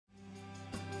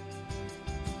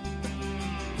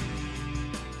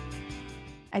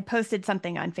I posted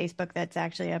something on Facebook that's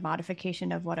actually a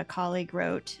modification of what a colleague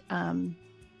wrote. And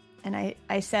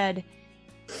I said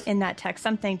in that text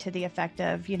something to the effect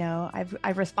of,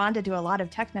 I've responded to a lot of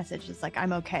text messages like,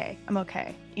 I'm okay,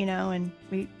 and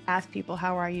we ask people,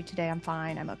 how are you today? I'm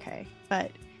fine, I'm okay.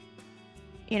 But,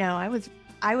 I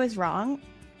was wrong.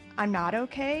 I'm not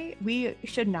okay. We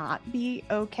should not be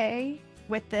okay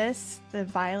with this. The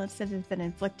violence that has been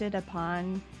inflicted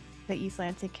upon the East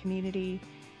Lansing community.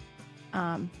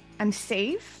 I'm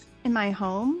safe in my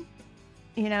home,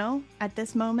 at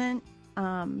this moment.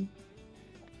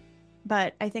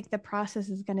 But I think the process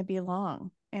is going to be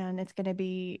long, and it's going to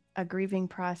be a grieving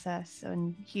process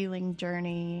and healing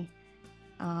journey.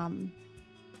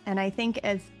 And I think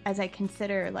as I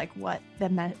consider like what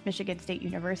the Michigan State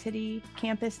University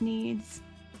campus needs,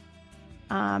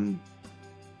 and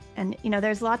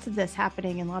there's lots of this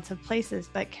happening in lots of places,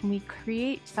 but can we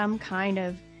create some kind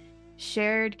of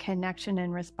shared connection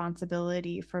and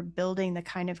responsibility for building the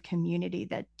kind of community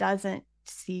that doesn't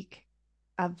seek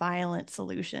a violent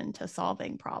solution to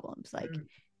solving problems, like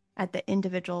at the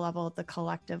individual level, at the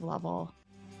collective level?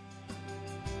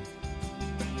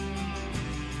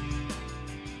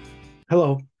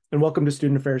 Hello, and welcome to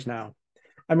Student Affairs Now.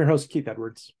 I'm your host, Keith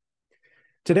Edwards.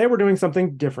 Today, we're doing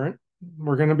something different.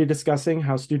 We're going to be discussing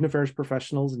how student affairs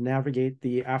professionals navigate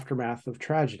the aftermath of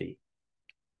tragedy.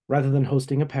 Rather than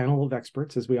hosting a panel of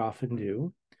experts, as we often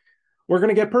do, we're going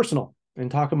to get personal and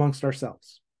talk amongst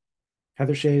ourselves.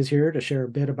 Heather Shea is here to share a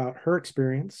bit about her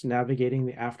experience navigating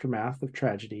the aftermath of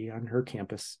tragedy on her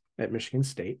campus at Michigan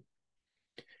State.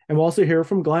 And we'll also hear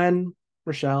from Glenn,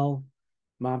 Rochelle,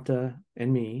 Mamta,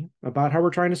 and me about how we're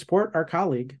trying to support our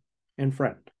colleague and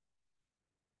friend.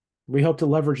 We hope to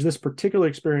leverage this particular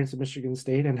experience at Michigan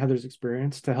State and Heather's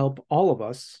experience to help all of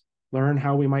us learn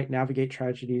how we might navigate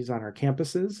tragedies on our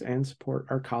campuses and support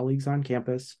our colleagues on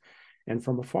campus and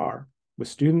from afar, with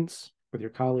students, with your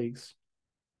colleagues,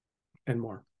 and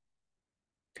more.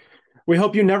 We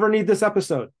hope you never need this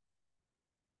episode,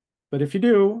 but if you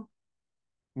do,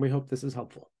 we hope this is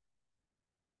helpful.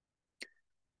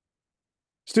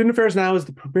 Student Affairs Now is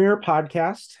the premier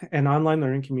podcast and online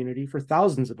learning community for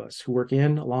thousands of us who work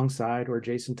in, alongside, or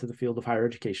adjacent to the field of higher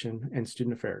education and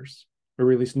student affairs. We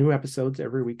release new episodes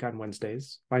every week on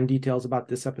Wednesdays. Find details about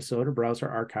this episode or browse our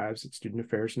archives at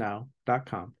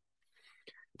studentaffairsnow.com.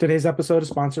 Today's episode is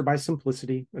sponsored by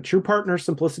Simplicity. A true partner,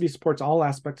 Simplicity supports all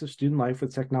aspects of student life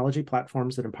with technology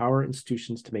platforms that empower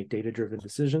institutions to make data-driven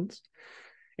decisions.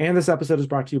 And this episode is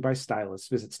brought to you by Stylus.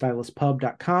 Visit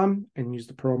styluspub.com and use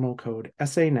the promo code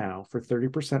SANOW for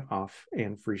 30% off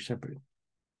and free shipping.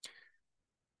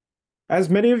 As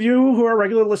many of you who are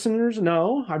regular listeners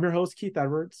know, I'm your host, Keith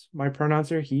Edwards. My pronouns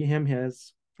are he, him,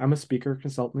 his. I'm a speaker,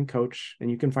 consultant, and coach,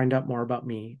 and you can find out more about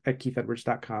me at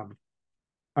keithedwards.com.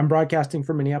 I'm broadcasting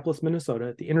from Minneapolis, Minnesota,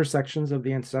 at the intersections of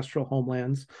the ancestral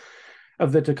homelands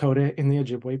of the Dakota and the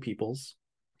Ojibwe peoples.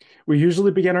 We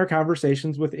usually begin our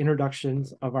conversations with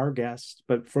introductions of our guests,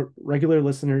 but for regular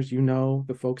listeners, you know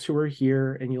the folks who are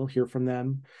here and you'll hear from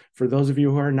them. For those of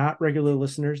you who are not regular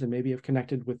listeners and maybe have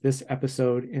connected with this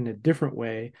episode in a different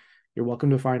way, you're welcome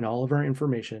to find all of our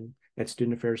information at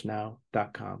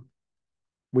studentaffairsnow.com.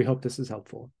 We hope this is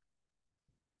helpful.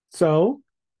 So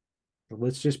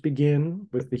let's just begin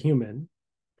with the human.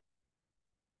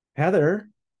 Heather,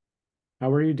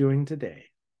 how are you doing today?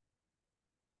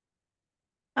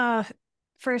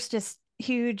 First, just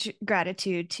huge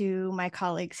gratitude to my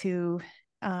colleagues who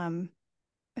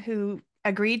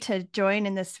agreed to join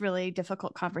in this really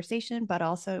difficult conversation, but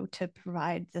also to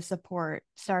provide the support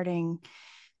starting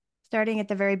at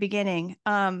the very beginning.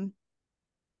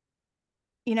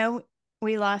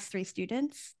 We lost 3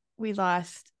 students. We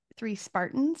lost 3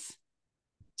 Spartans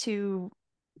to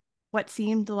what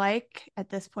seemed like,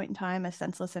 at this point in time, a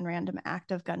senseless and random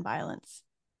act of gun violence.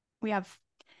 We have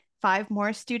 5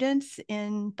 more students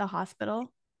in the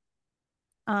hospital.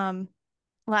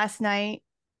 Last night,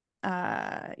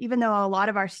 even though a lot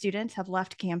of our students have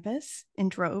left campus in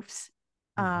droves,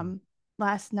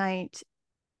 last night,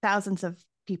 thousands of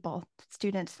people,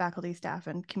 students, faculty, staff,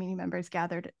 and community members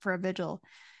gathered for a vigil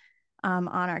on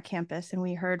our campus. And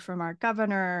we heard from our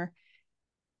governor,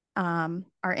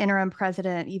 our interim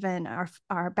president, even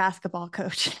our basketball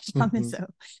coach, Tom Izzo,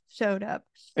 showed up.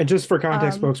 And just for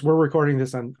context, folks, we're recording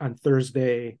this on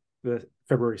Thursday, the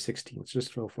February 16th,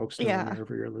 just so folks know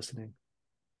whenever you're listening.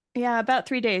 Yeah, about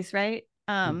 3 days, right?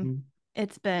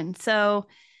 It's been. So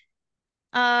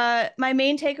my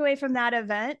main takeaway from that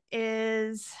event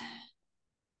is,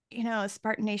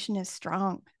 Spartan Nation is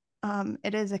strong.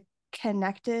 It is a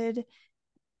connected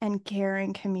and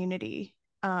caring community.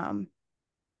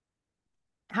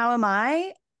 How am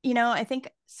I? I think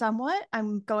somewhat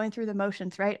I'm going through the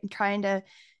motions, right? I'm trying to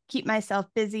keep myself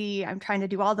busy. I'm trying to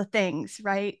do all the things,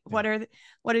 right? Yeah.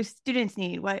 What do students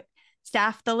need? What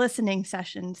staff the listening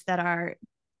sessions that our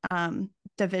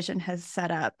division has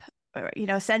set up, or,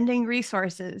 sending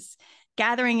resources,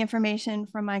 gathering information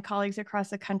from my colleagues across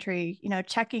the country,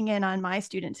 checking in on my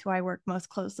students who I work most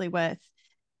closely with.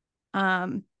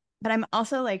 But I'm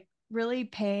also like really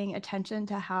paying attention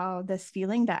to how this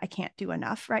feeling that I can't do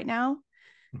enough right now.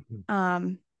 Mhm.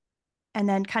 Um, and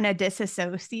then kind of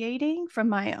disassociating from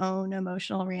my own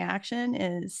emotional reaction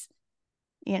is,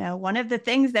 one of the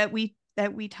things that we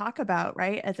talk about,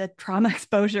 right, as a trauma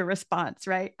exposure response,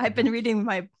 right? I've been Mhm. reading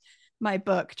my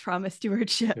book, Trauma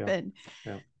Stewardship, Yeah. and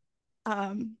Yeah.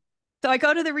 um, so I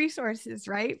go to the resources,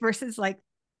 right, versus like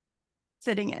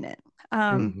sitting in it.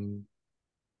 Um, Hmm.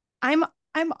 I'm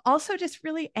I'm also just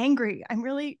really angry. I'm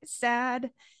really sad,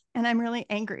 and I'm really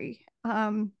angry.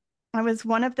 I was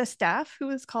one of the staff who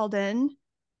was called in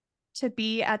to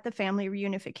be at the Family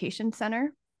Reunification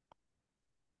Center.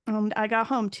 And I got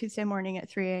home Tuesday morning at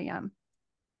 3 a.m.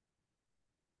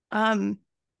 Um,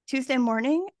 Tuesday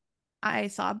morning, I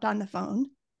sobbed on the phone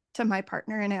to my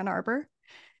partner in Ann Arbor.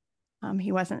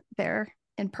 He wasn't there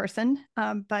in person,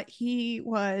 but he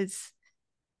was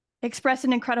expressed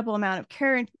an incredible amount of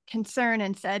care and concern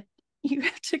and said, "You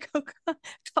have to go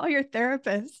call your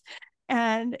therapist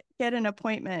and get an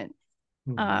appointment."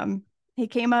 Hmm. Um, he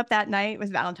came up that night. It was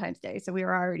Valentine's Day, so we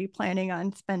were already planning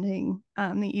on spending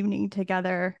the evening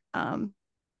together.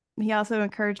 He also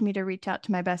encouraged me to reach out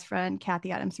to my best friend,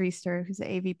 Kathy Adams Reister, who's the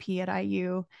AVP at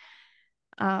IU.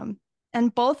 Um,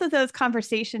 and both of those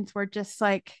conversations were just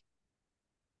like,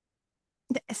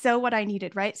 so what I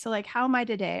needed, right? So like, how am I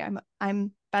today?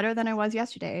 I'm better than I was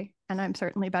yesterday, and I'm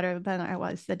certainly better than I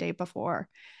was the day before.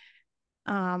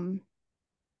 Um,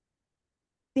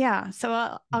 yeah,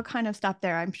 so I'll kind of stop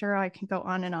there. I'm sure I can go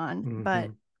on and on, but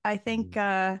Hmm. I think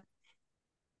I've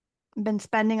been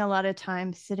spending a lot of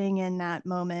time sitting in that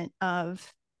moment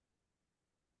of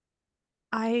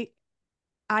I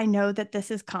I know that this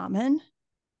is common,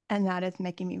 and that is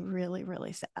making me really,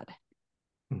 really sad.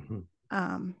 Hmm.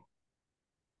 Um,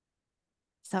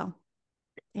 so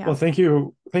yeah, Well, thank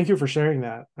you for sharing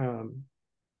that.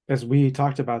 As we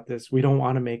talked about this, we don't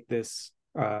want to make this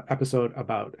episode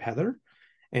about Heather,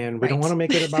 and we don't want right.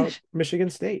 to make it about Michigan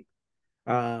State.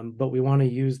 But we want to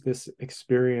use this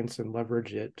experience and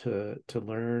leverage it to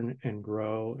learn and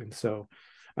grow. And so,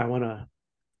 I'm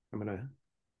gonna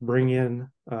bring in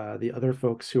the other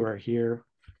folks who are here,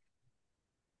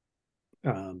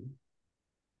 um,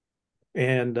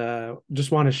 and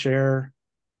just want to share.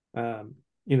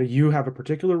 You have a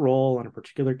particular role on a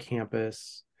particular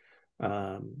campus.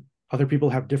 Other people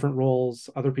have different roles.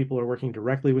 Other people are working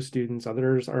directly with students.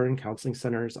 Others are in counseling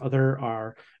centers. Other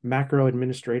are macro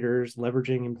administrators,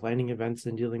 leveraging and planning events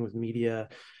and dealing with media.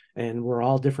 And we're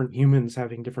all different humans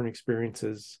having different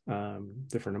experiences,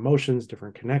 different emotions,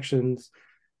 different connections,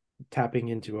 tapping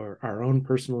into our own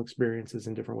personal experiences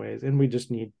in different ways. And we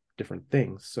just need different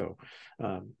things. So,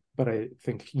 but I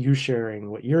think you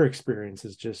sharing what your experience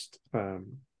is just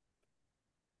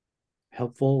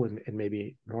helpful and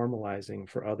maybe normalizing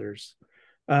for others.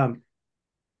 Um,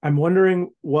 I'm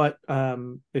wondering what,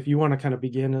 if you want to kind of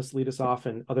begin us, lead us off,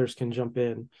 and others can jump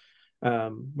in.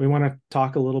 We want to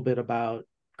talk a little bit about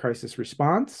crisis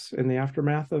response in the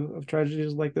aftermath of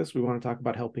tragedies like this. We want to talk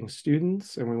about helping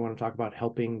students, and we want to talk about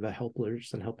helping the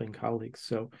helpers and helping colleagues.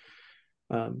 So,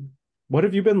 um, what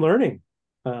have you been learning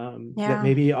that Yeah,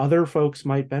 maybe other folks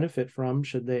might benefit from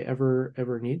should they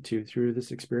ever need to through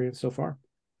this experience so far?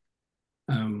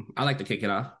 I'd like to kick it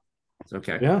off. It's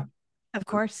okay. Yeah. of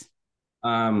course.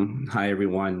 Hi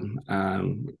everyone.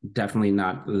 Definitely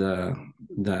not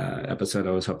the episode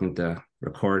I was hoping to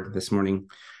record this morning.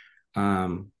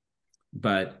 Um,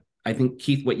 but I think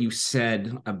Keith, what you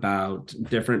said about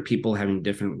different people having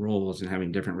different roles and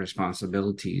having different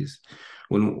responsibilities,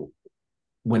 when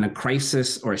when a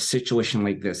crisis or a situation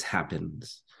like this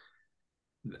happens,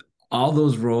 all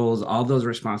those roles, all those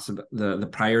the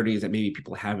priorities that maybe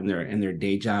people have in their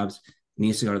day jobs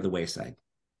needs to go to the wayside.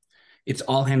 It's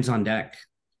all hands on deck,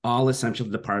 all essential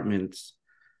departments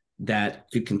that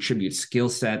could contribute skill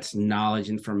sets, knowledge,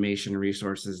 information,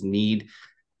 resources need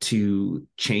to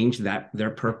change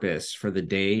their purpose for the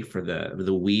day, for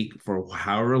the week, for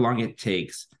however long it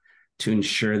takes to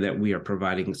ensure that we are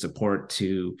providing support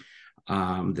to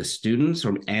the students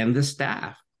and the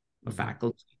staff, the Mm-hmm.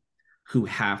 faculty who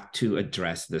have to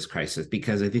address this crisis.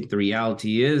 Because I think the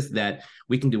reality is that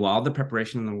we can do all the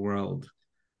preparation in the world,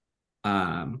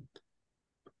 um,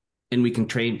 and we can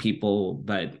train people,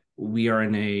 but we are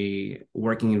in a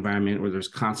working environment where there's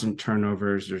constant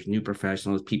turnovers, there's new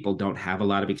professionals, people don't have a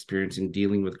lot of experience in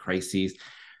dealing with crises.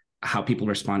 How people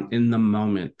respond in the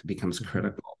moment becomes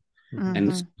critical. Mm-hmm.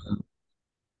 And so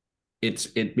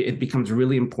it becomes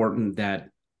really important that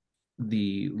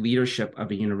the leadership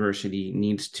of a university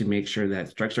needs to make sure that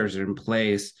structures are in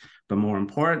place, but more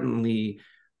importantly,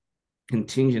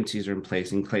 contingencies are in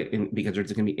place because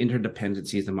there's going to be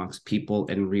interdependencies amongst people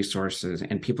and resources,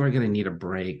 and people are going to need a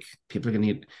break. People are going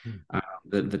to need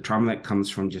the trauma that comes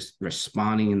from just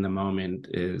responding in the moment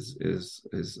is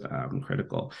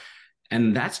critical.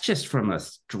 And that's just from a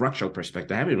structural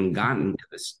perspective. I haven't even gotten to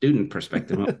the student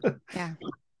perspective. Yeah.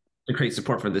 To create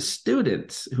support for the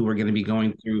students who are going to be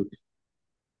going through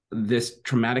this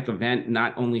traumatic event,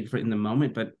 not only for in the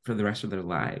moment, but for the rest of their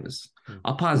lives.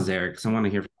 I'll pause there because I want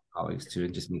to hear from my colleagues too,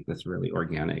 and just make this really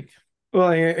organic.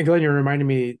 Well, and Glenn, you're reminding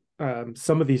me,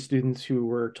 some of these students who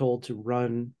were told to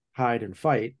run, hide, and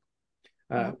fight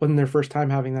wasn't their first time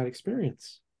having that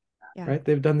experience, right?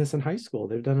 They've done this in high school.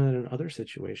 They've done it in other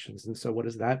situations. And so what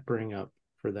does that bring up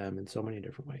for them in so many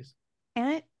different ways?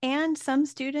 And some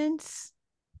students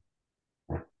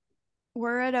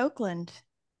were at Oakland,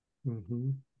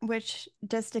 which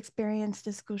just experienced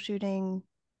a school shooting,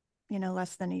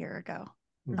 less than a year ago.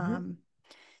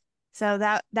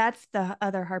 So that's the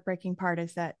other heartbreaking part,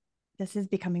 is that this is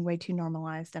becoming way too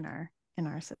normalized in our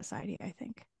society, I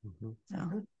think.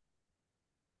 So,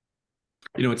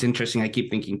 it's interesting. I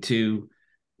keep thinking too,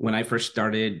 when I first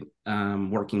started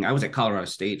working, I was at Colorado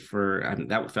State for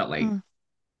that felt like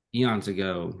eons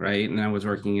ago, right? And I was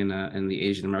working in the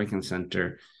Asian American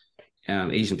Center,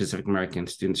 Asian Pacific American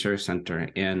Student Service Center,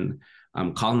 and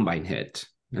Columbine hit.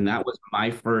 And that was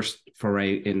my first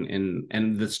foray in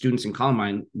and the students in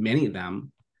Columbine, many of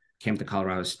them came to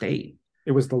Colorado State.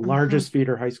 It was the largest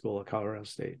feeder high school at Colorado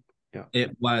State. Yeah.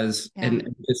 It was. Yeah. And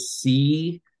to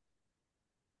see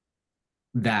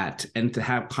that and to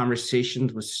have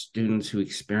conversations with students who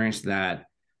experienced that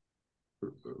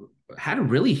had a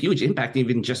really huge impact,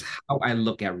 even just how I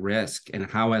look at risk and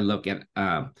how I look at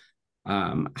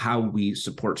how we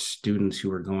support students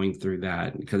who are going through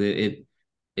that, because it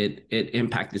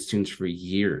impacted students for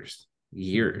years.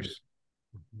 It's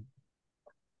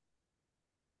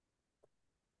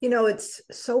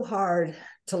so hard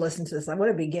to listen to this. I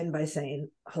want to begin by saying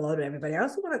hello to everybody. I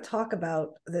also want to talk about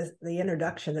the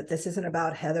introduction, that this isn't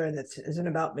about Heather and this isn't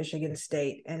about Michigan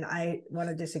State. And I want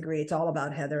to disagree. It's all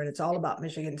about Heather, and it's all about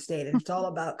Michigan State, and it's all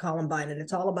about Columbine, and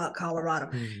it's all about Colorado,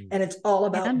 and it's all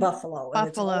about Buffalo. And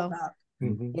it's all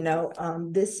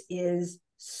about, this is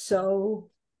so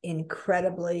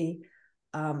incredibly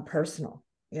personal.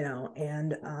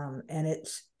 And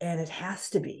it has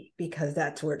to be, because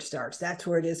that's where it starts. That's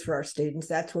where it is for our students.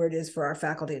 That's where it is for our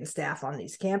faculty and staff on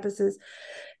these campuses.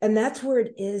 And that's where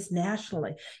it is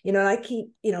nationally. And I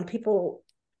keep, people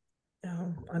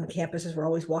on campuses, we're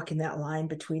always walking that line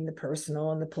between the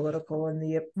personal and the political and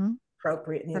the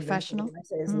appropriate and the professional. And I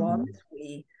say, as long as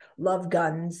we love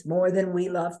guns more than we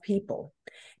love people.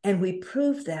 And we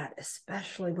proved that,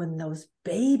 especially when those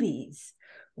babies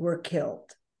were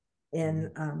killed in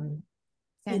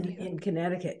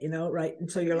Connecticut, right? And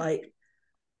so you're like,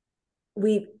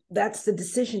 that's the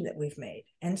decision that we've made.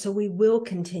 And so we will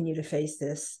continue to face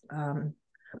this on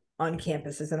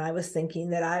campuses. And I was thinking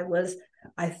that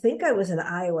I think I was in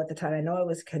Iowa at the time. I know I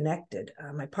was connected.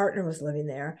 My partner was living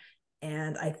there.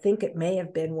 And I think it may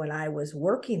have been when I was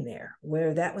working there,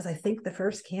 where that was, I think, the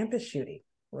first campus shooting,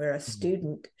 where a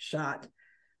student shot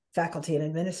faculty and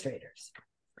administrators.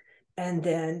 And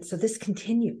then, so this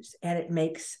continues, and it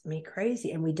makes me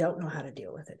crazy, and we don't know how to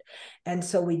deal with it. And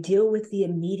so we deal with the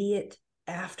immediate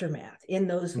aftermath in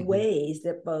those ways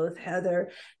that both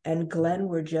Heather and Glenn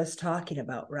were just talking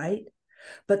about, right?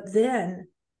 But then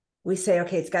we say,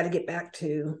 okay, it's got to get back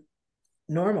to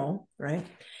normal, right?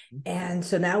 And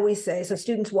so now we say, so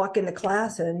students walk into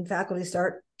class and faculty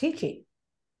start teaching.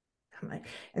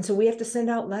 And so we have to send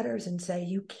out letters and say,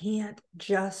 you can't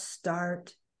just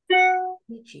start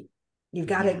teaching. You've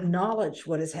got to acknowledge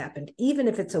what has happened, even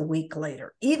if it's a week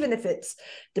later, even if it's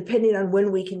depending on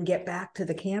when we can get back to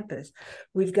the campus.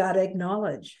 We've got to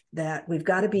acknowledge that. We've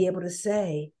got to be able to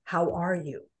say, how are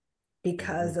you?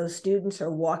 Because those students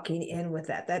are walking in with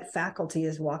that. That faculty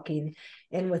is walking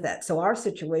in with that. So our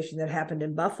situation that happened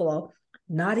in Buffalo,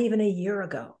 not even a year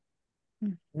ago,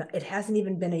 it hasn't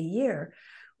even been a year,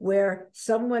 where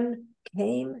someone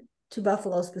came to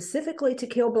Buffalo specifically to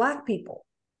kill Black people.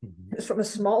 It was from a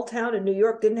small town in New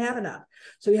York, didn't have enough.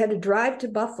 So we had to drive to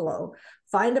Buffalo,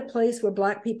 find a place where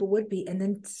Black people would be, and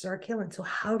then start killing. So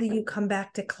how do you come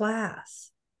back to class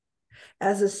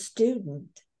as a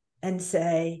student and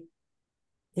say,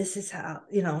 this is how,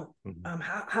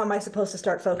 how am I supposed to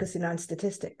start focusing on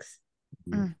statistics?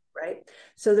 Mm. Right?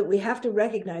 So that we have to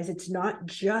recognize it's not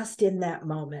just in that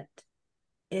moment.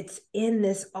 It's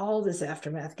in all this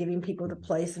aftermath, giving people the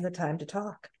place and the time to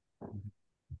talk.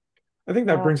 I think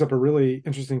that brings up a really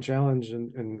interesting challenge.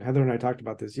 And Heather and I talked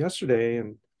about this yesterday,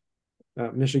 and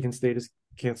Michigan State has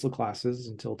canceled classes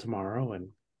until tomorrow. And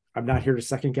I'm not here to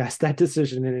second guess that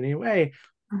decision in any way.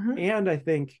 Mm-hmm. And I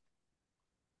think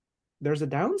there's a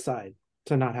downside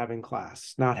to not having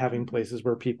class, not having places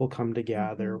where people come to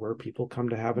gather, where people come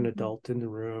to have an adult in the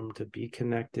room, to be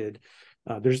connected.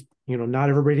 There's, not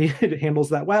everybody handles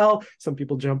that well. Some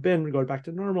people jump in and go back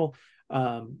to normal.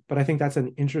 But I think that's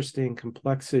an interesting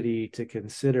complexity to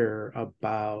consider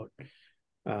about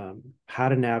how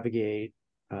to navigate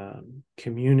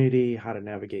community, how to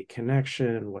navigate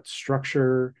connection, what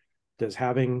structure does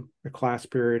having a class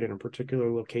period in a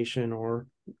particular location or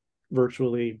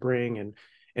virtually bring,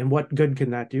 and what good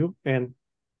can that do? And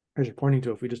as you're pointing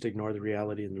to, if we just ignore the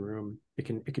reality in the room, it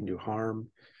can do harm.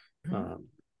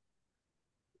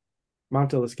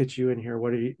 Monta, let's get you in here.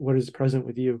 What is present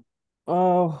with you?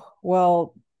 Oh,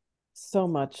 well, so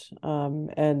much.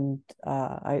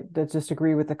 I just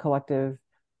agree with the collective.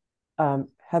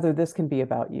 Heather, this can be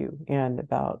about you and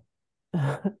about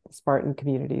the Spartan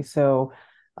community. So,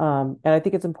 and I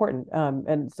think it's important.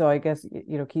 And so I guess,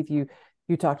 Keith, you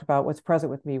talked about what's present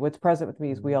with me. What's present with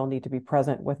me is we all need to be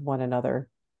present with one another,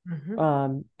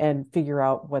 and figure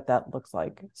out what that looks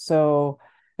like. So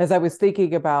as I was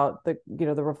thinking about the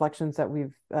reflections that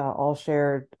we've all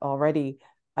shared already,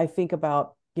 I think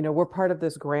about, we're part of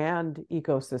this grand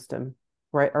ecosystem,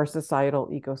 right? Our societal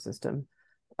ecosystem,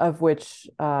 of which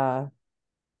I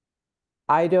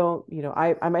don't,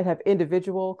 I might have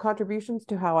individual contributions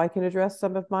to how I can address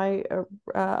some of my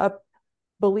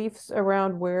beliefs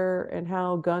around where and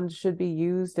how guns should be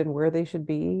used and where they should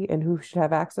be and who should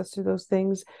have access to those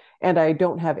things. And I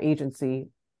don't have agency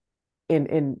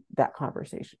in that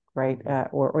conversation, right?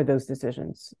 Or those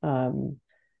decisions. And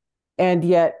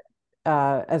yet,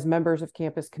 as members of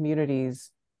campus communities,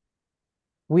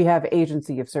 we have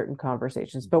agency of certain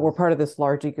conversations, but we're part of this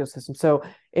large ecosystem. So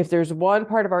if there's one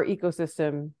part of our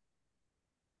ecosystem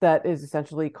that is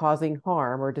essentially causing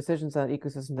harm, or decisions on the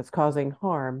ecosystem that's causing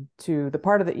harm to the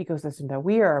part of the ecosystem that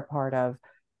we are a part of,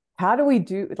 how do we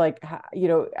do,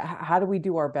 how do we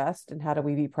do our best, and how do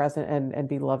we be present and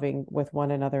be loving with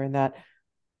one another in that?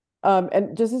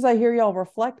 And just as I hear y'all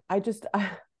reflect, I just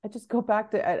go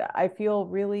back to, I feel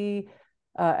really,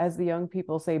 as the young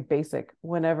people say, basic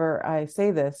whenever I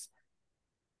say this.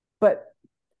 But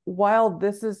while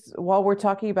we're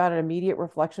talking about an immediate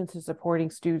reflection to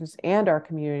supporting students and our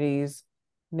communities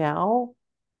now,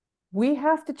 we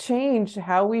have to change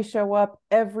how we show up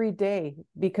every day,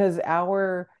 because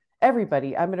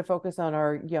everybody, I'm going to focus on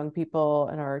our young people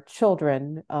and our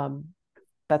children.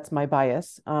 That's my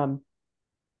bias.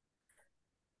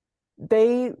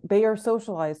 They are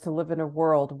socialized to live in a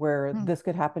world where this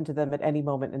could happen to them at any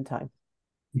moment in time.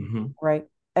 Right.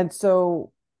 And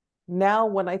so now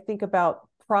when I think about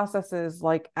processes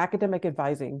like academic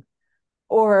advising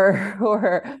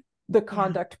or the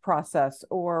conduct process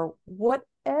or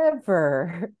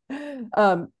whatever,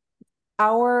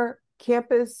 our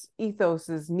campus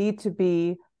ethoses need to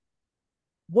be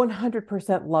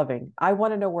 100% loving. I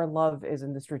want to know where love is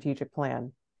in the strategic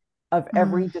plan of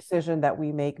every decision that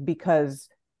we make, because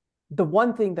the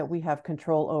one thing that we have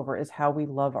control over is how we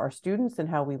love our students and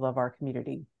how we love our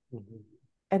community.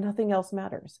 And nothing else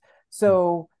matters.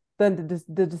 So then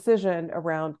the decision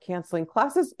around canceling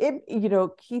classes,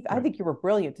 Keith, I think you were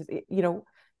brilliant.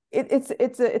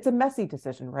 It's a messy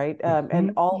decision, right?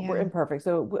 And we're imperfect.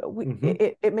 So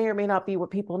it may or may not be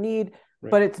what people need,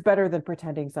 but it's better than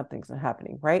pretending something's not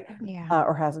happening, right?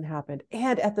 Or hasn't happened.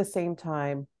 And at the same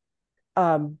time,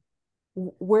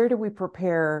 where do we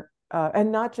prepare,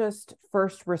 and not just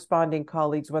first responding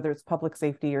colleagues, whether it's public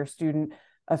safety or student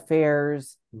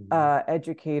affairs,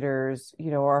 educators,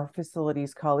 our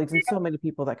facilities colleagues, and so many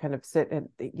people that kind of sit in,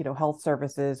 health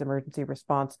services, emergency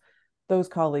response, those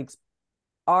colleagues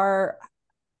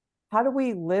how do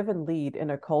we live and lead in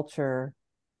a culture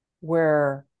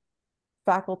where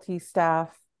faculty, staff,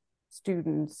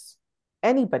 students,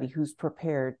 anybody who's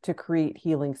prepared to create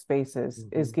healing spaces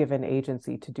is given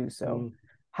agency to do so?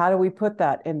 How do we put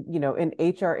that in, in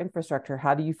HR infrastructure?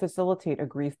 How do you facilitate a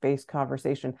grief-based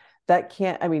conversation? That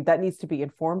needs to be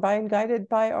informed by and guided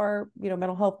by our,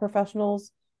 mental health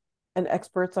professionals and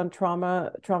experts on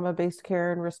trauma-based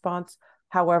care and response.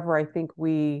 However, I think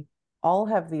we all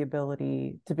have the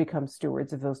ability to become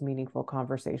stewards of those meaningful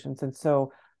conversations. And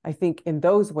so I think in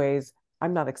those ways,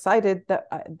 I'm not excited that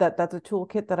that's a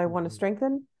toolkit that I want to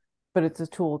strengthen, but it's a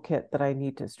toolkit that I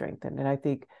need to strengthen. And I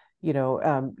think,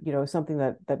 something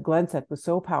that Glenn said was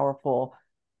so powerful.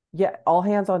 Yeah, all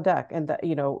hands on deck. And that,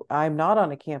 I'm not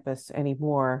on a campus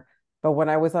anymore. But when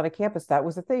I was on a campus, that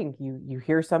was the thing. You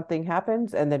hear something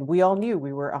happens, and then we all knew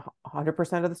we were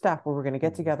 100% of the staff where we're going to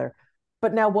get together.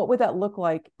 But now, what would that look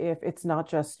like if it's not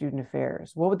just student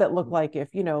affairs? What would that look like if,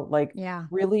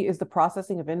 really is the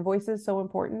processing of invoices so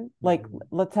important? Like,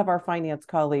 let's have our finance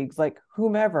colleagues, like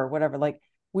whomever, whatever, like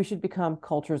we should become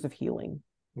cultures of healing.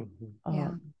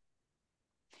 Yeah.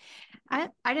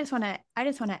 I just want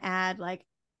to add, like,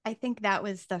 I think that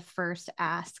was the first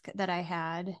ask that I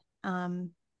had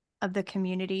of the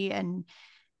community. And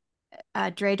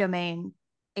Dre Domain,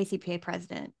 ACPA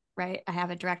president, right? I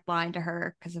have a direct line to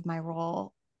her because of my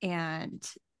role. And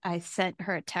I sent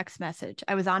her a text message.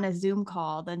 I was on a Zoom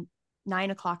call then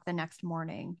 9:00 the next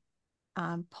morning,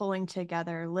 pulling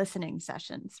together listening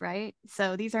sessions, right?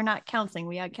 So these are not counseling.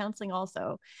 We had counseling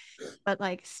also, but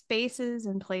like spaces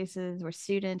and places where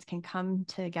students can come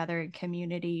together in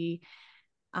community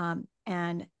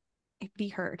and be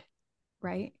heard,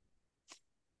 right?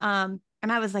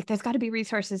 And I was like, there's got to be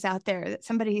resources out there that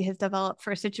somebody has developed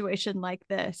for a situation like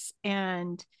this.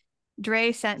 And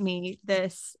Dre sent me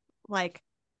this like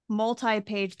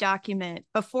multi-page document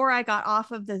before I got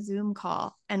off of the Zoom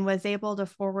call and was able to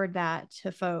forward that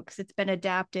to folks. It's been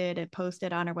adapted and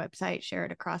posted on our website,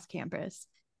 shared across campus.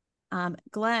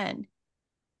 Glenn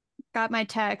got my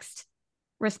text,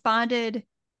 responded,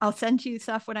 I'll send you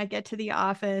stuff when I get to the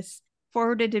office,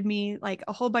 forwarded to me like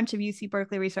a whole bunch of UC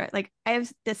Berkeley research. Like I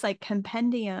have this like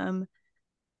compendium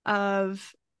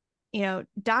of,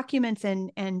 documents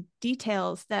and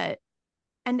details that,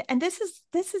 and this is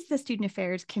the student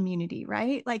affairs community,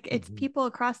 right? Like it's people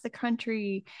across the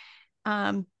country,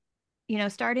 starting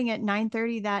at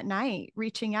 9:30 that night,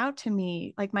 reaching out to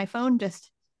me. Like my phone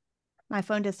just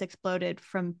exploded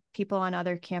from people on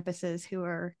other campuses who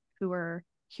are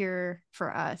here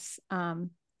for us.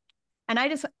 And I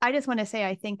just want to say,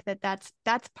 I think that's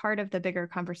part of the bigger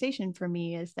conversation for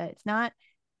me, is that it's not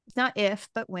if,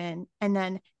 but when. And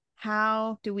then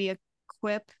how do we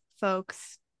equip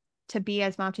folks to be,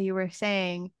 as Mamta, you were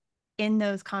saying, in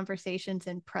those conversations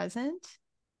and present?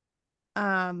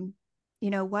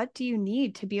 What do you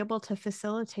need to be able to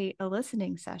facilitate a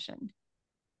listening session?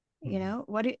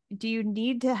 What do you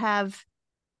need to have,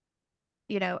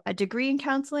 a degree in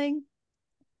counseling?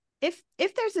 If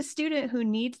there's a student who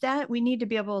needs that, we need to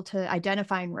be able to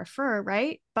identify and refer,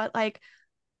 right? But like,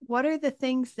 what are the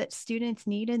things that students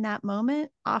need in that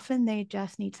moment? Often they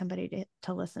just need somebody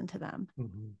to listen to them.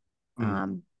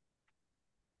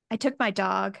 I took my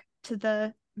dog to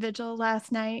the vigil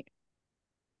last night.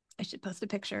 I should post a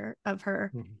picture of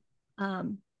her.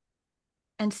 And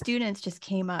students just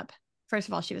came up. First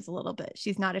of all,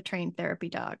 she's not a trained therapy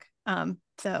dog.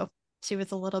 So she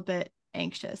was a little bit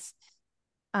anxious.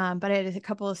 But I had a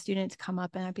couple of students come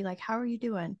up and I'd be like, how are you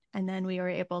doing? And then we were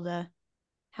able to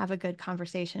have a good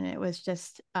conversation. It was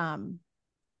just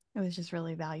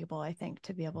really valuable, I think,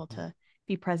 to be able to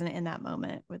be present in that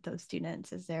moment with those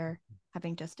students as they're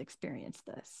having just experienced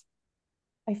this.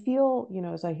 I feel,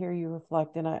 as I hear you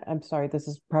reflect, and I'm sorry, this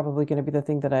is probably going to be the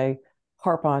thing that I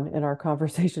harp on in our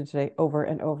conversation today over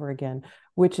and over again,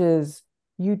 which is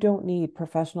you don't need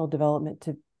professional development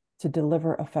to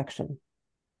deliver affection.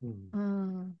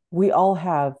 We all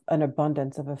have an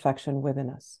abundance of affection within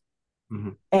us.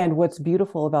 And what's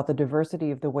beautiful about the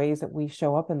diversity of the ways that we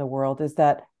show up in the world is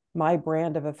that my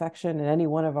brand of affection and any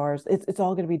one of ours, it's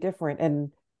all going to be different.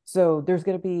 And so there's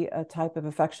going to be a type of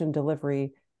affection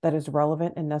delivery that is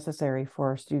relevant and necessary for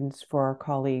our students, for our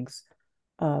colleagues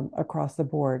across the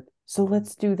board. So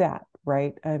let's do that,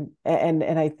 right? And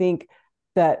I think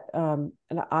that, and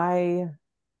I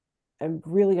am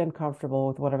really uncomfortable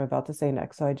with what I'm about to say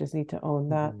next, so I just need to own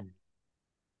that.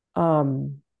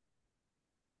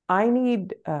 I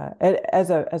need, as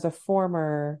a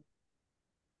former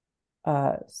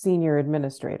senior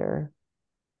administrator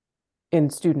in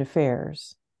student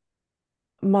affairs,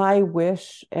 my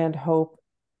wish and hope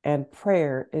and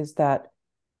prayer is that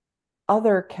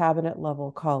other cabinet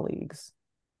level colleagues,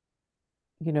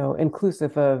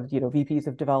 inclusive of, VPs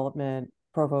of development,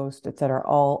 provost, et cetera,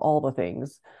 all the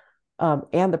things,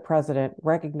 and the president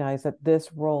recognize that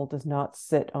this role does not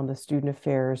sit on the student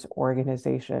affairs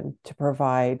organization to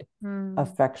provide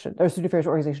affection, or student affairs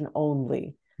organization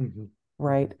only,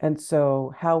 right? And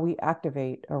so how we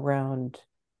activate around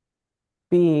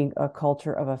being a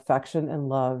culture of affection and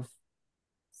love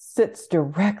sits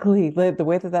directly, the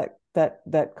way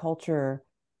that culture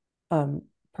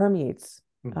permeates,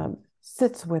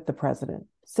 sits with the president,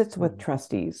 sits with Mhm.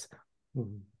 trustees.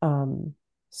 Mhm.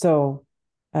 So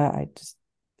I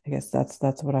guess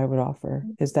that's what I would offer,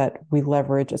 is that we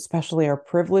leverage, especially our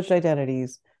privileged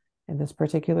identities in this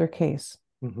particular case,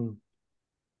 Mhm.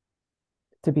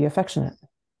 to be affectionate.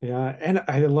 Yeah, and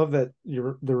I love that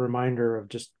you're the reminder of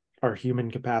just our human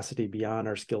capacity beyond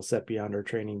our skill set, beyond our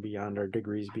training, beyond our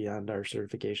degrees, beyond our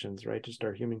certifications, right? Just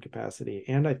our human capacity.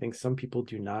 And I think some people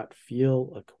do not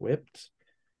feel equipped.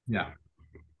 Yeah.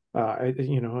 I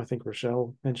think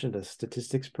Rochelle mentioned a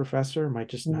statistics professor might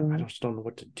just not, I Mhm. just don't know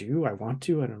what to do. I want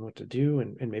to, I don't know what to do.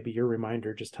 And maybe your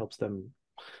reminder just helps them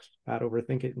not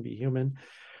overthink it and be human.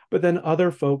 But then other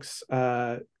folks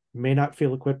may not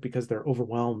feel equipped because they're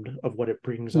overwhelmed of what it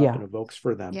brings up Yeah. and evokes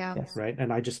for them. Yeah. Yes. Right.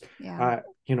 And I just, Yeah.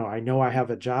 I know I have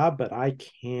a job, but I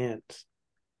can't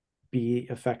be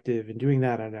effective in doing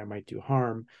that. And I might do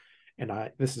harm.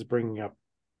 And this is bringing up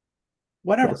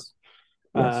whatever Yes.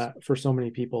 Yes. for so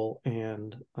many people.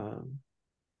 And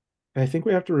I think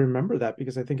we have to remember that,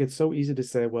 because I think it's so easy to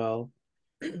say, well,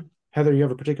 Heather, you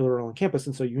have a particular role on campus,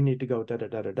 and so you need to go da da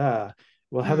da da da.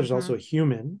 Well, Heather's also a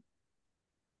human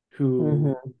who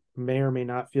Mhm. may or may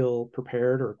not feel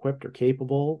prepared or equipped or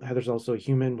capable. Heather's also a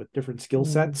human with different skill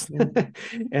sets.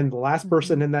 Mhm. And the last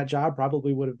person Mhm. in that job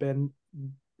probably would have been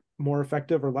more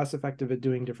effective or less effective at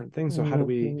doing different things. So how do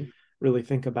we Mhm. really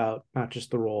think about not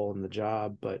just the role and the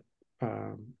job, but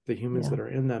the humans Yeah. that are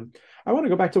in them? I want to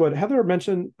go back to what Heather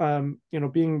mentioned,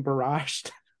 being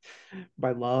barraged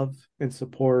by love and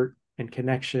support and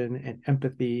connection and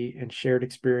empathy and shared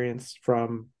experience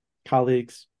from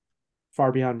colleagues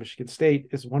far beyond Michigan State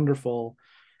is wonderful.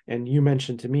 And you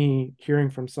mentioned to me hearing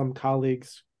from some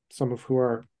colleagues, some of who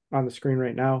are on the screen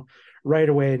right now, right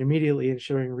away and immediately, and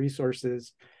sharing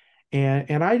resources.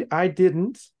 And I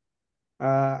didn't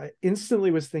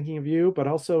instantly was thinking of you, but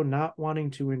also not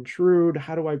wanting to intrude.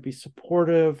 How do I be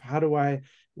supportive? How do I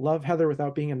love Heather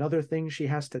without being another thing she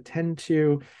has to tend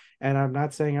to? And I'm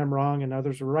not saying I'm wrong and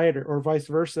others are right, or vice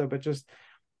versa, but just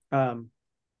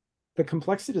the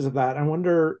complexities of that. I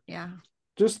wonder, Yeah.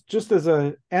 just as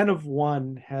a N of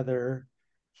one, Heather,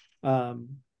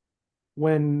 um,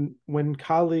 when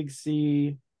colleagues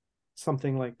see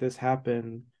something like this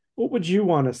happen, what would you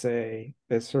want to say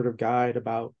as sort of guide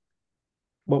about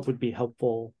what would be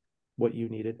helpful, what you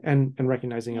needed, and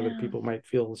recognizing other Yeah. people might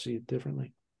feel see it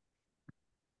differently?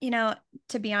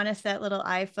 To be honest, that little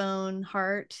iPhone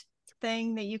heart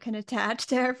thing that you can attach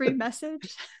to every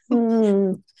message.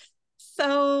 Mhm.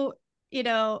 So,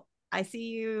 I see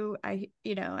you. I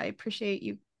appreciate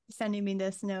you sending me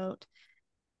this note.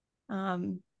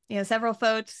 Several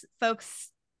folks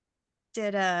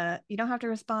did you don't have to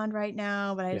respond right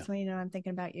now, but I just want you to know I'm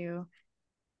thinking about you.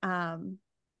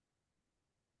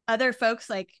 Other folks,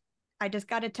 like, I just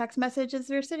got a text message as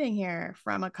we're sitting here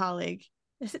from a colleague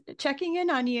checking in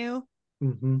on you.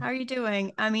 Mm-hmm. How are you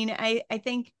doing? I mean, I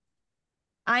think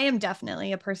I am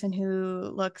definitely a person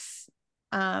who looks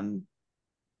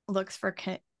for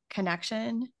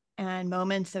connection and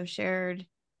moments of shared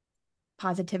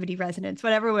positivity, resonance,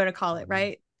 whatever we're to call it,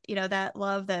 right? That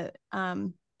love that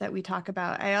we talk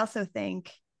about. I also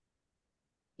think,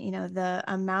 the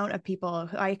amount of people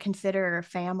who I consider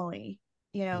family,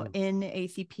 in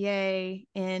ACPA,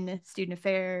 in student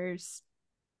affairs,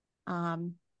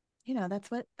 um,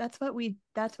 that's what we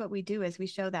do, is we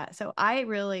show that. So I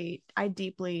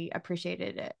deeply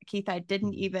appreciated it. Keith,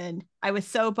 I was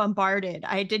so bombarded,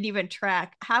 I didn't even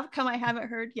track. How come I haven't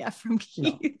heard yet from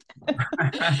Keith?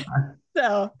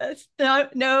 So that's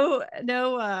no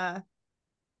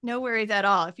worries at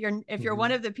all. If you're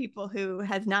one of the people who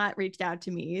has not reached out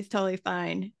to me, it's totally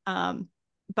fine.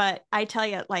 But I tell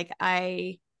you, like,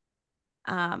 I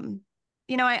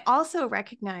also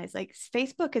recognize, like,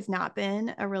 Facebook has not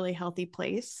been a really healthy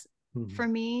place for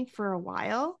me for a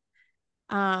while.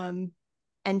 And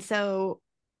so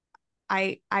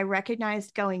I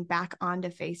recognized going back onto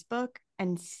Facebook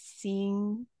and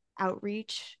seeing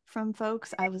outreach from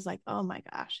folks. I was like, oh my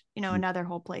gosh, another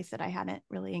whole place that I hadn't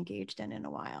really engaged in a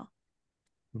while.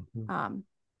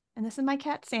 And this is my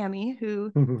cat Sammy,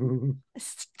 who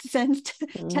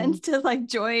tends to like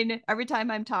join every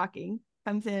time I'm talking,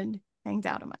 comes in, hangs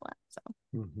out on my lap. So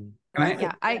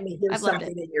yeah, Sammy hears I've loved it.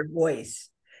 something in your voice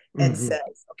and says,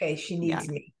 "Okay, she needs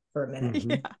Yeah. me for a minute."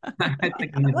 Yeah. I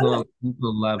think I will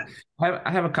love.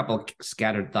 I have a couple of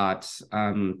scattered thoughts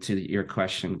to your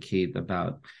question, Keith,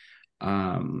 about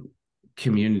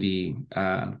community.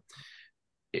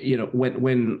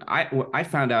 When I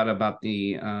found out about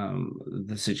the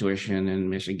situation in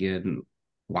Michigan,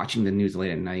 watching the news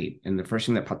late at night, and the first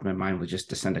thing that popped in my mind was just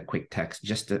to send a quick text,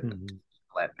 just to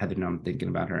let Heather know I'm thinking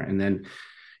about her. And then,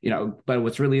 but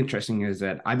what's really interesting is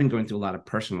that I've been going through a lot of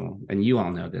personal, and you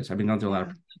all know this, I've been going through a lot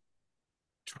of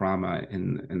trauma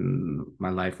in my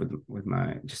life with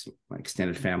my just my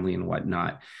extended family and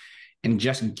whatnot. And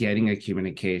just getting a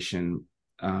communication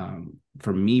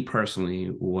for me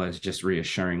personally was just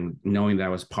reassuring, knowing that I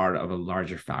was part of a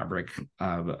larger fabric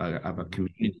of a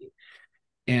community.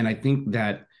 And I think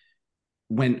that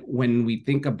when we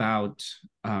think about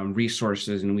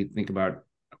resources and we think about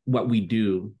what we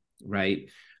do, right?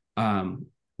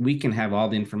 We can have all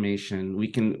the information.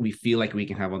 We feel like we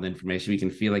can have all the information. We can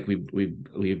feel like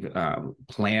we've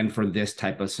planned for this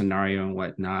type of scenario and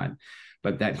whatnot.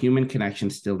 But that human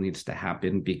connection still needs to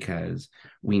happen, because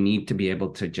we need to be able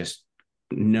to just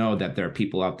know that there are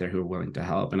people out there who are willing to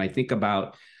help. And I think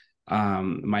about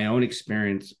my own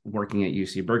experience working at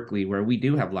UC Berkeley, where we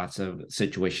do have lots of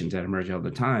situations that emerge all the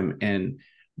time. And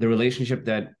the relationship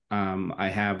that I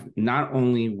have not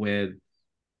only with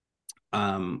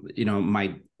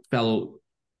my fellow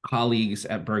colleagues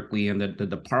at Berkeley and the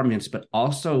departments, but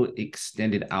also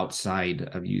extended outside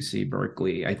of UC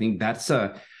Berkeley. I think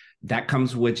that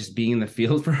comes with just being in the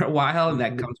field for a while, and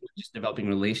that comes with just developing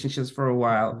relationships for a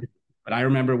while. But I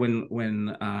remember when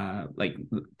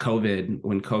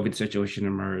COVID situation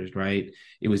emerged, right?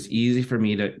 It was easy for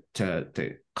me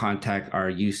to contact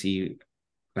our UC.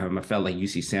 I felt like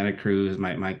UC Santa Cruz,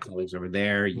 my colleagues over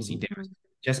there, UC Davis,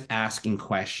 just asking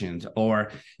questions.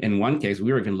 Or in one case,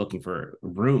 we were even looking for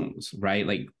rooms, right?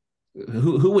 Like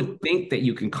who would think that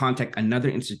you can contact another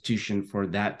institution for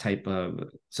that type of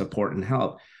support and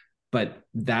help? But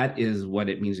that is what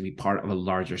it means to be part of a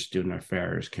larger student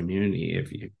affairs community,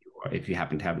 if you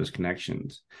happen to have those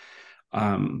connections.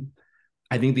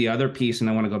 I think the other piece, and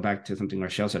I want to go back to something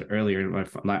Rochelle said earlier,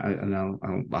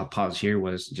 and I'll pause here,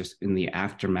 was just in the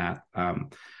aftermath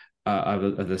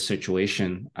of the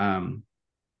situation.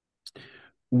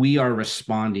 We are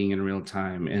responding in real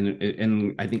time,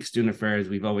 and I think student affairs,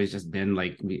 we've always just been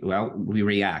like, we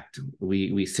react,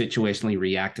 we situationally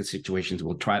react to situations.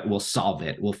 We'll solve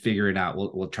it, we'll figure it out,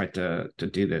 we'll try to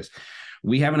do this.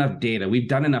 We have enough data, we've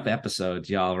done enough episodes,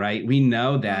 y'all, right? We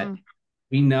know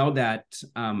that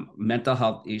mental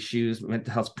health issues,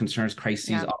 mental health concerns,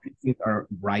 crises, all these things are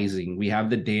rising. We have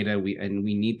the data, and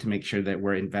we need to make sure that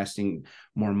we're investing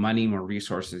more money, more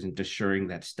resources into ensuring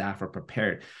that staff are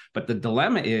prepared. But the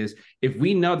dilemma is, if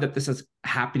we know that this is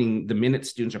happening the minute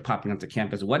students are popping onto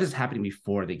campus, what is happening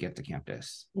before they get to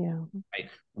campus? Yeah. Right?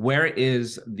 Where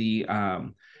is the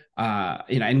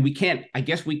and we can't, I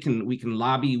guess we can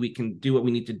lobby, we can do what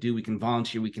we need to do, we can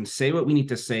volunteer, we can say what we need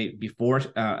to say before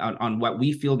on what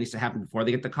we feel needs to happen before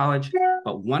they get to college.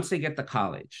 But once they get to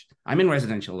college, I'm in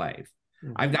residential life.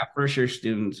 I've got first year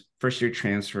students, first year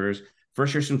transfers,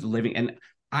 first year students living, and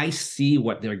I see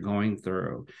what they're going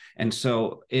through. And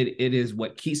so it is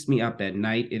what keeps me up at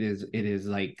night. It is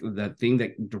like the thing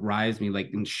that drives me,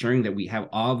 like ensuring that we have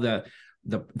all the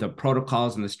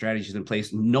protocols and the strategies in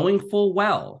place, knowing full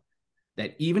well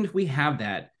that even if we have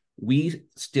that, we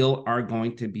still are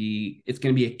going to be, it's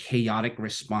going to be a chaotic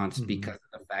response because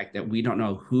of the fact that we don't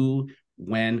know who,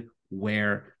 when,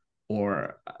 where,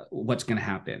 or what's going to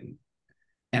happen.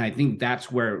 And I think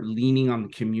that's where leaning on the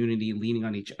community, leaning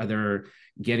on each other,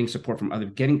 getting support from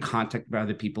others, getting contact by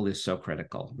other people is so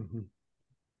critical.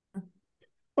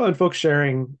 Well, and folks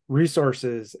sharing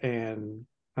resources and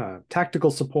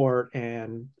tactical support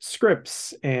and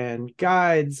scripts and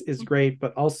guides is great,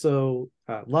 but also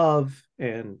love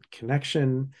and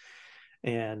connection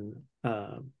and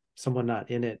someone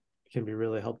not in it can be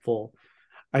really helpful.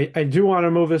 I do want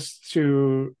to move us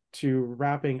to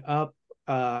wrapping up.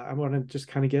 I want to just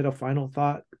kind of get a final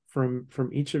thought from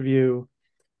each of you.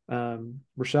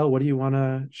 Rochelle, what do you want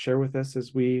to share with us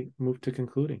as we move to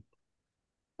concluding?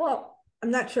 Well, I'm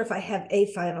not sure if I have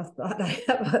a final thought. I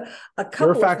have a couple.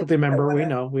 You're a faculty member. We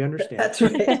know. We understand. That's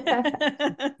right.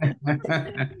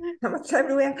 How much time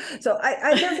do we have? So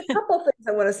there's a couple of things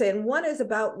I want to say, and one is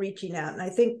about reaching out. And I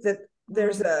think that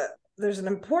there's an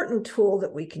important tool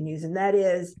that we can use, and that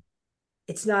is,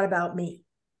 it's not about me.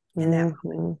 In that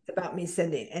moment, it's about me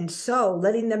sending. And so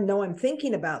letting them know I'm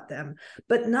thinking about them,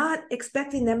 but not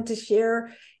expecting them to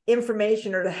share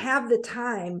information or to have the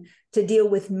time to deal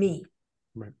with me.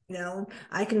 Right.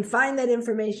 I can find that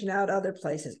information out other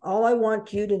places. All I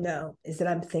want you to know is that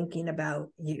I'm thinking about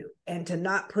you, and to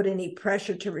not put any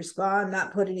pressure to respond,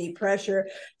 not put any pressure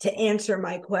to answer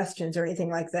my questions or anything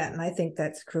like that. And I think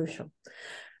that's crucial.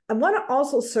 I want to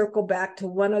also circle back to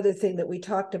one other thing that we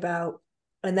talked about,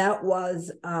 and that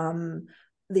was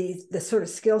the sort of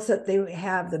skill set they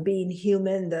have, the being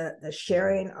human, the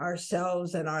sharing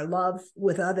ourselves and our love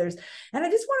with others. And I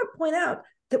just want to point out,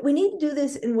 that we need to do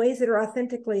this in ways that are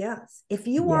authentically us. If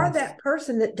you are Yes. that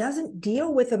person that doesn't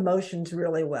deal with emotions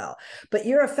really well, but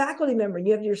you're a faculty member and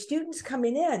you have your students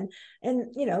coming in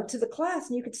and, to the class,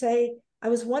 and you could say, I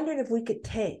was wondering if we could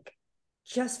take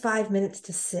just 5 minutes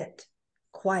to sit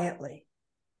quietly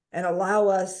and allow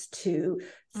us to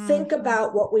think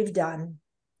about what we've done,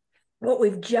 what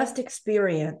we've just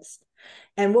experienced,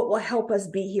 and what will help us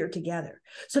be here together.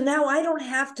 So now I don't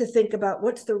have to think about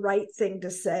what's the right thing to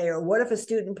say, or what if a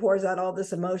student pours out all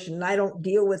this emotion and I don't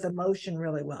deal with emotion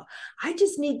really well. I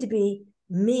just need to be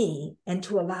me and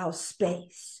to allow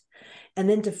space, and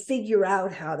then to figure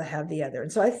out how to have the other.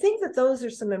 And so I think that those are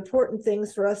some important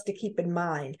things for us to keep in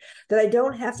mind, that I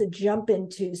don't have to jump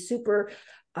into super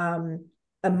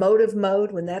emotive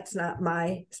mode when that's not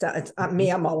my style. It's not me.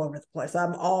 I'm all over the place.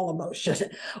 I'm all emotion.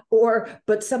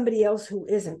 But somebody else who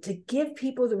isn't, to give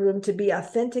people the room to be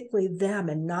authentically them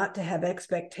and not to have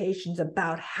expectations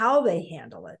about how they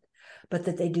handle it, but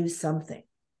that they do something.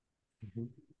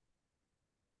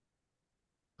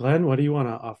 Glenn, what do you want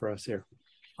to offer us here?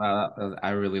 I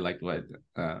really liked what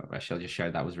Rachel just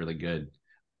shared. That was really good.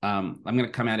 I'm going to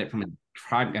come at it from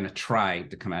I'm going to try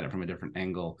to come at it from a different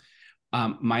angle.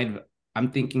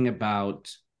 I'm thinking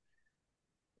about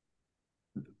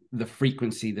the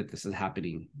frequency that this is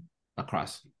happening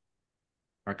across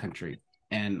our country.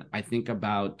 And I think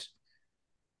about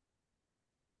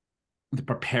the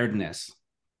preparedness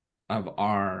of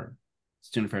our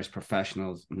student affairs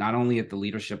professionals, not only at the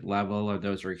leadership level or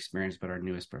those who are experienced, but our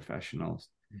newest professionals.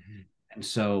 And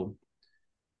so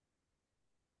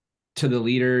to the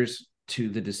leaders, to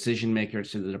the decision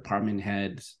makers, to the department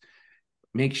heads,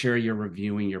 make sure you're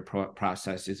reviewing your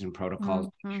processes and protocols.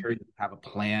 Make sure you have a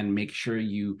plan. Make sure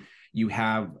you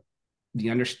have the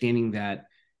understanding that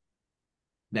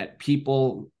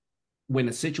people, when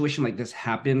a situation like this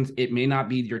happens, it may not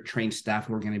be your trained staff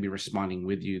who are going to be responding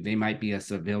with you. They might be a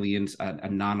civilian, a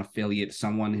non-affiliate,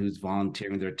 someone who's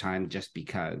volunteering their time just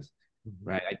because,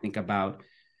 right? I think about,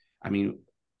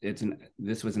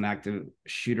 this was an active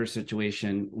shooter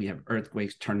situation. We have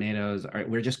earthquakes, tornadoes.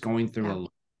 We're just going through a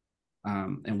lot.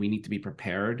 And we need to be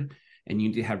prepared, and you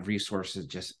need to have resources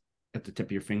just at the tip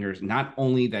of your fingers, not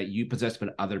only that you possess,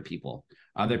 but other people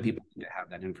need to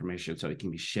have that information so it can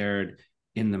be shared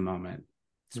in the moment.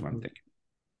 That's what I'm thinking.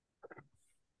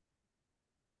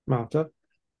 Malta?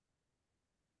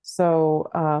 So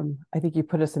I think you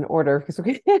put us in order, because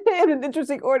we're in an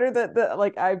interesting order that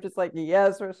like I'm just like,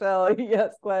 yes, Rochelle,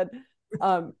 yes, Glenn.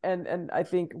 And I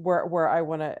think where I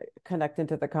want to connect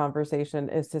into the conversation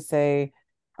is to say,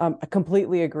 I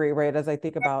completely agree, right? As I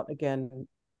think about, again,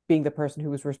 being the person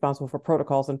who is responsible for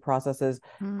protocols and processes,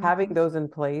 having those in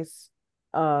place,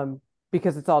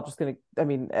 because it's all just going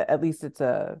to, at least it's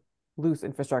a loose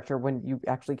infrastructure when you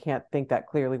actually can't think that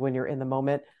clearly when you're in the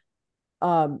moment.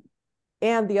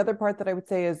 And the other part that I would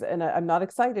say is, and I'm not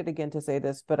excited again to say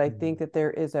this, but I think that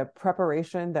there is a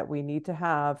preparation that we need to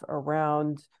have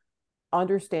around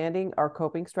understanding our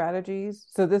coping strategies.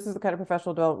 So this is the kind of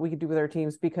professional development we can do with our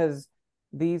teams, because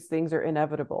these things are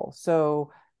inevitable.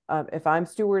 So if I'm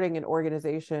stewarding an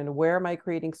organization, where am I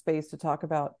creating space to talk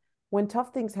about when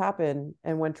tough things happen,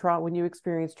 and when you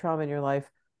experience trauma in your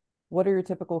life, what are your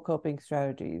typical coping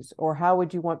strategies, or how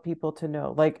would you want people to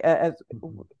know, like, as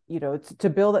to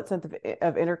build that sense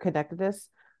of interconnectedness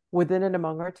within and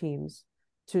among our teams,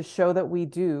 to show that we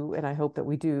do, and I hope that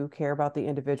we do, care about the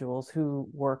individuals who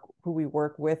we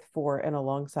work with, for, and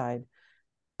alongside.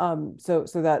 So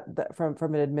that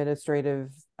from an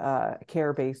administrative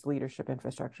care-based leadership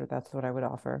infrastructure, that's what I would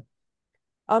offer.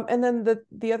 And then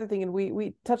the other thing, and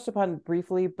we touched upon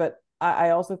briefly, but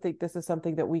I also think this is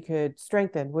something that we could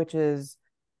strengthen, which is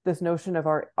this notion of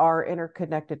our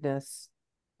interconnectedness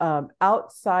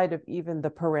outside of even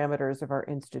the parameters of our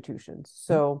institutions.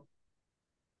 So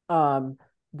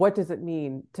what does it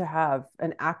mean to have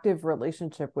an active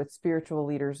relationship with spiritual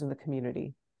leaders in the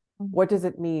community? What does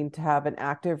it mean to have an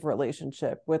active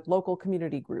relationship with local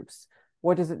community groups?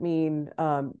 What does it mean,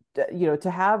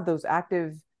 to have those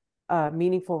active,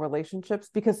 meaningful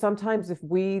relationships? Because sometimes if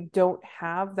we don't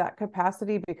have that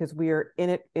capacity, because we are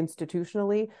in it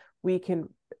institutionally, we can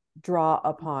draw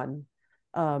upon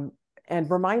and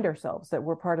remind ourselves that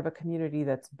we're part of a community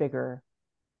that's bigger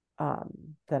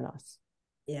than us.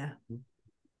 Yeah.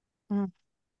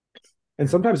 And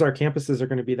sometimes our campuses are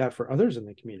going to be that for others in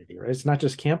the community, right? It's not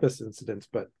just campus incidents,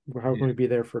 but how can we be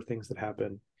there for things that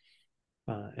happen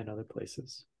in other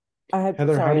places?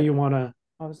 Heather, how do you want to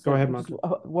go ahead, Monty?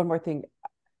 One more thing.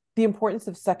 The importance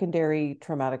of secondary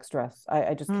traumatic stress.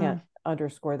 I just can't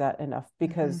underscore that enough,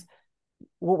 because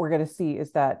what we're going to see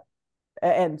is that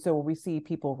And so we see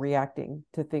people reacting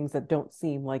to things that don't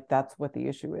seem like that's what the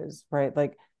issue is, right?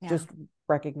 Like just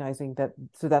recognizing that,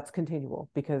 so that's continual,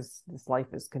 because this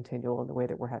life is continual in the way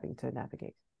that we're having to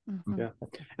navigate. Yeah.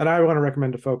 And I want to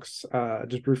recommend to folks,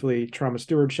 just briefly, Trauma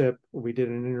Stewardship. We did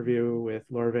an interview with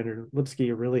Laura Vander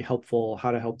Lipsky, really helpful,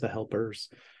 how to help the helpers,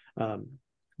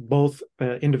 both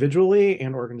individually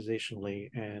and organizationally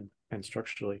and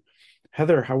structurally.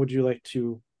 Heather, how would you like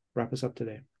to wrap us up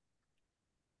today?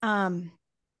 Yeah,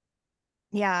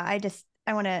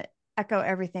 I want to echo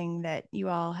everything that you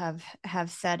all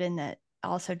have said, and that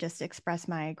also just express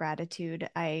my gratitude.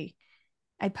 I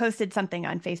posted something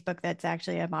on Facebook that's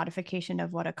actually a modification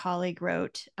of what a colleague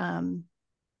wrote. And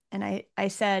I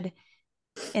said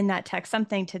in that text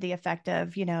something to the effect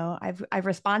of, I've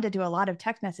responded to a lot of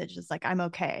text messages like, I'm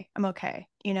okay,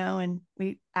 and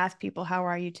we ask people, how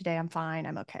are you today? I'm fine,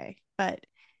 I'm okay. But,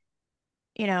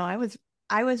 I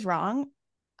was wrong.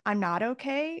 I'm not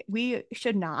okay. We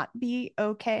should not be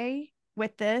okay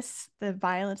with this, the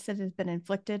violence that has been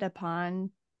inflicted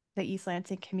upon the East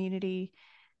Lansing community.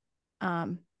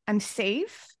 I'm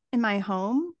safe in my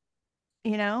home,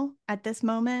 at this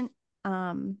moment.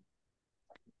 But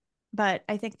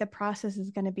I think the process is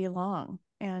going to be long,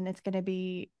 and it's going to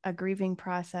be a grieving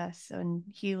process and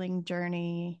healing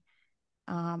journey.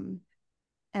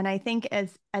 And I think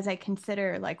as I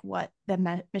consider like what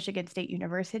the Michigan State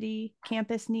University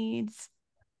campus needs,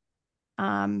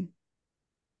 and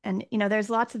there's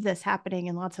lots of this happening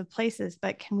in lots of places,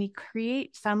 but can we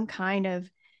create some kind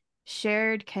of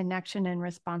shared connection and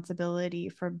responsibility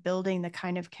for building the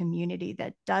kind of community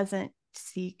that doesn't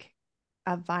seek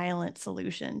a violent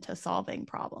solution to solving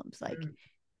problems, like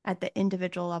at the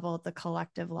individual level, at the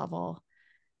collective level?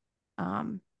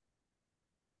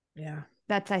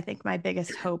 That's, I think, my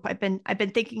biggest hope. I've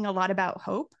been thinking a lot about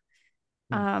hope.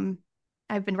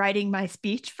 I've been writing my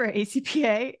speech for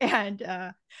ACPA,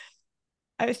 and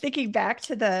I was thinking back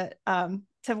to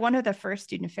to one of the first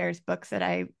student affairs books that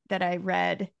I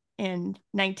read in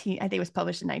I think it was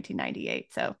published in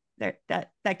 1998. So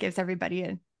that gives everybody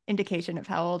an indication of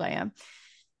how old I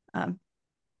am.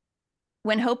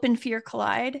 When Hope and Fear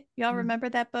Collide. Y'all remember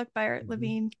that book by Art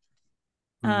Levine?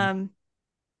 And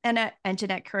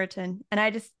Jeanette Curtin.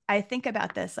 And I think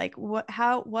about this, like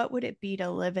what would it be to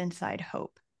live inside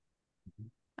hope?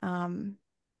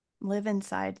 Live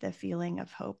inside the feeling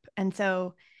of hope. And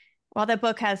so while the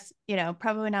book has,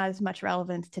 probably not as much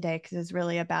relevance today, because it's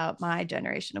really about my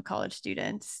generation of college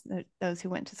students, those who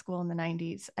went to school in the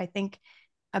 90s, I think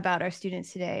about our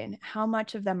students today and how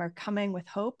much of them are coming with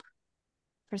hope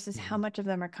versus how much of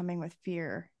them are coming with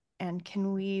fear. And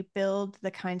can we build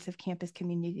the kinds of campus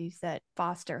communities that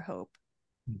foster hope?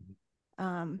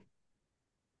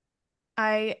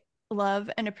 I love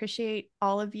and appreciate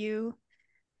all of you.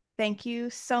 Thank you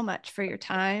so much for your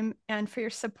time and for your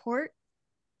support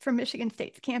for Michigan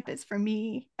State's campus, for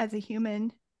me as a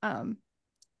human. I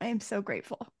am so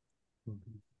grateful.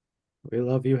 We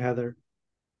love you, Heather.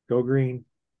 Go green.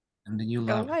 And then you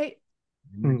Go love white.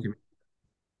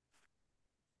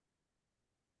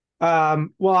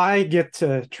 Well, I get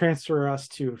to transfer us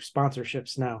to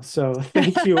sponsorships now. So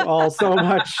thank you all so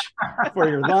much for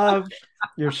your love,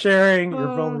 your sharing,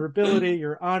 your vulnerability,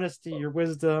 your honesty, your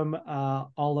wisdom,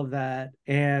 all of that.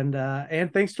 And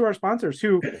thanks to our sponsors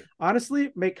who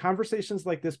honestly make conversations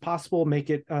like this possible,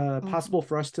 make it possible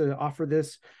for us to offer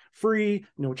this free,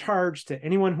 no charge to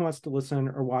anyone who wants to listen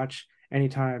or watch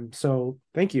anytime. So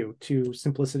thank you to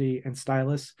Simplicity and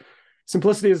Stylus.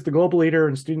 Simplicity is the global leader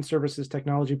in student services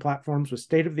technology platforms with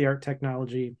state-of-the-art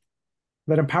technology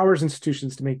that empowers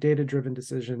institutions to make data-driven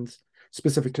decisions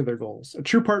specific to their goals. A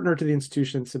true partner to the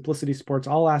institution, Simplicity supports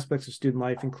all aspects of student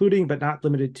life, including but not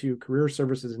limited to career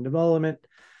services and development,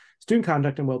 student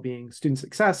conduct and well-being, student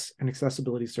success, and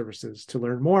accessibility services. To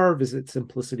learn more, visit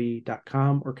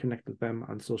simplicity.com or connect with them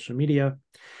on social media.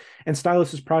 And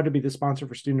Stylus is proud to be the sponsor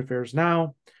for Student Affairs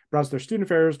Now. Browse their student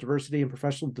affairs, diversity, and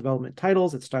professional development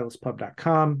titles at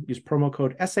styluspub.com. Use promo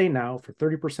code SANOW for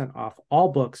 30% off all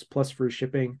books plus free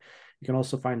shipping. You can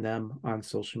also find them on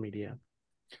social media.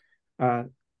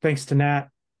 Thanks to Nat.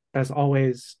 As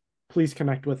always, please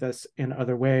connect with us in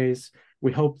other ways.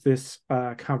 We hope this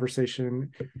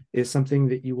conversation is something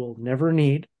that you will never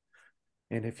need.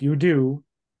 And if you do,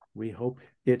 we hope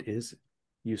it is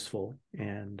useful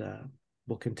and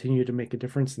will continue to make a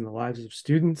difference in the lives of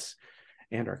students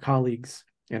and our colleagues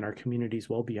and our communities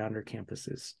well beyond our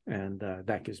campuses. And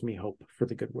that gives me hope for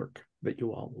the good work that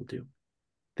you all will do.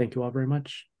 Thank you all very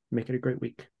much. Make it a great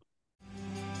week.